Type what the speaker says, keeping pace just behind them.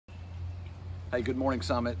Hey, good morning,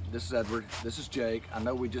 Summit. This is Edward. This is Jake. I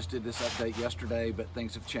know we just did this update yesterday, but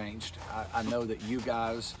things have changed. I know that you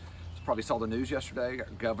guys probably saw the news yesterday. Our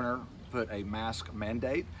governor put a mask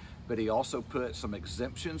mandate, but he also put some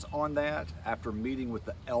exemptions on that after meeting with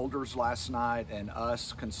the elders last night and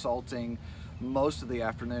us consulting most of the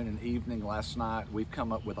afternoon and evening last night. We've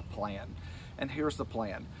come up with a plan. And here's the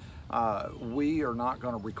plan. We are not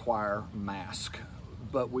going to require masks,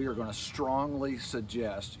 but we are going to strongly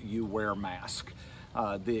suggest you wear a mask.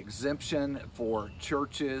 The exemption for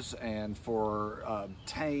churches and for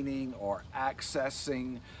obtaining or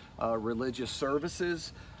accessing religious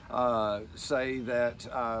services say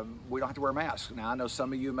that we don't have to wear masks. Now, I know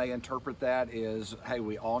some of you may interpret that as, hey,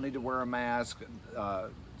 we all need to wear a mask.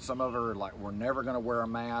 Some of them are like, we're never going to wear a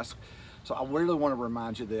mask. So I really want to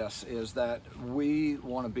remind you this, is that we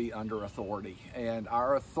want to be under authority, and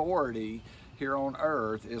our authority here on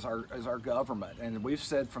earth is our government. And we've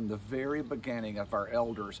said from the very beginning of our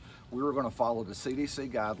elders, we were going to follow the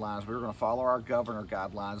CDC guidelines. We were going to follow our governor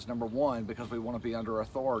guidelines. Number one, because we want to be under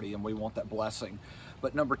authority and we want that blessing.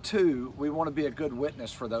 But number two, we want to be a good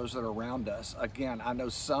witness for those that are around us. Again, I know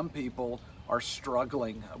some people are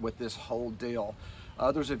struggling with this whole deal.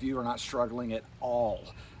 Others of you are not struggling at all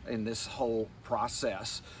in this whole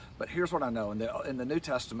process. But here's what I know. In the New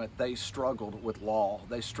Testament, they struggled with law.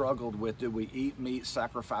 They struggled with, do we eat meat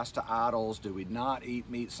sacrificed to idols? Do we not eat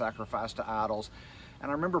meat sacrificed to idols?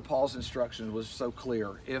 And I remember Paul's instruction was so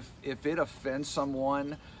clear. If it offends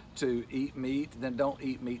someone to eat meat, then don't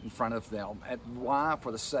eat meat in front of them. And why?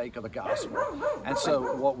 For the sake of the gospel. And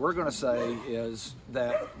so what we're going to say is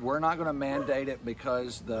that we're not going to mandate it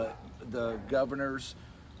because the governor's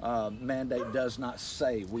mandate does not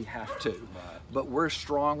say we have to, but we're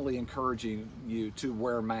strongly encouraging you to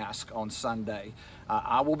wear a mask on Sunday.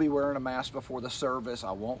 I will be wearing a mask before the service. I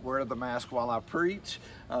won't wear the mask while I preach.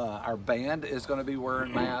 Our band is going to be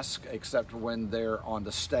wearing masks, except when they're on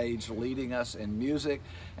the stage leading us in music.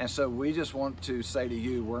 And so we just want to say to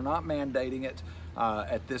you, we're not mandating it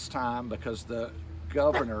at this time because the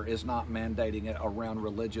governor is not mandating it around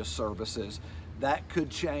religious services. That could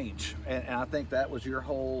change, and I think that was your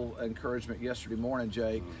whole encouragement yesterday morning,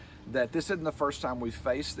 Jake, that this isn't the first time we've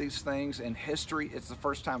faced these things in history. It's the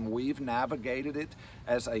first time we've navigated it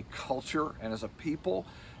as a culture and as a people,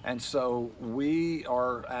 and so we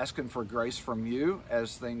are asking for grace from you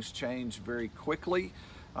as things change very quickly.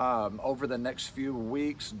 Over the next few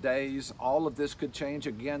weeks, days, all of this could change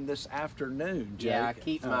again this afternoon, Jake. Yeah,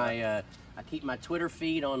 I keep my Twitter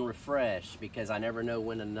feed on refresh because I never know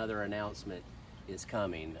when another announcement is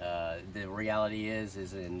coming. The reality is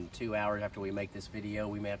in 2 hours after we make this video,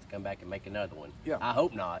 we may have to come back and make another one. Yeah. I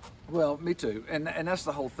hope not. Well, me too. And that's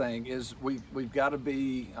the whole thing, is we've got to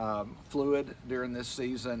be fluid during this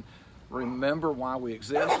season. Remember why we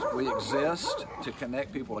exist. We exist to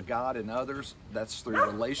connect people to God and others. That's through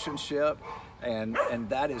relationship, and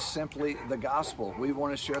that is simply the gospel. We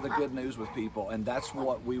want to share the good news with people, and that's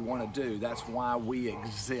what we want to do. That's why we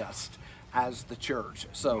exist as the church.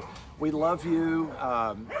 So we love you.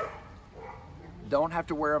 Don't have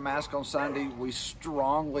to wear a mask on Sunday. We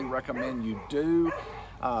strongly recommend you do.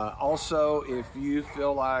 Also, if you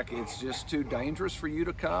feel like it's just too dangerous for you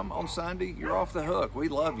to come on Sunday, you're off the hook. We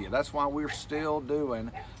love you. That's why we're still doing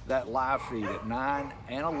that live feed at 9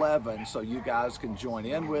 and 11, so you guys can join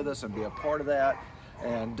in with us and be a part of that.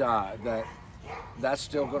 And that's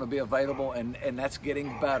still going to be available, and that's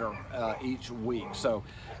getting better each week. So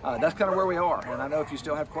that's kind of where we are. And I know if you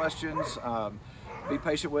still have questions, be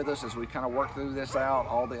patient with us as we kind of work through this out.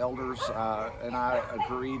 All the elders and I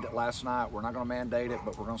agreed last night, we're not going to mandate it,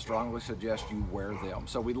 but we're going to strongly suggest you wear them.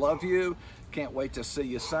 So we love you. Can't wait to see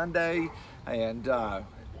you Sunday, and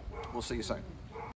we'll see you soon.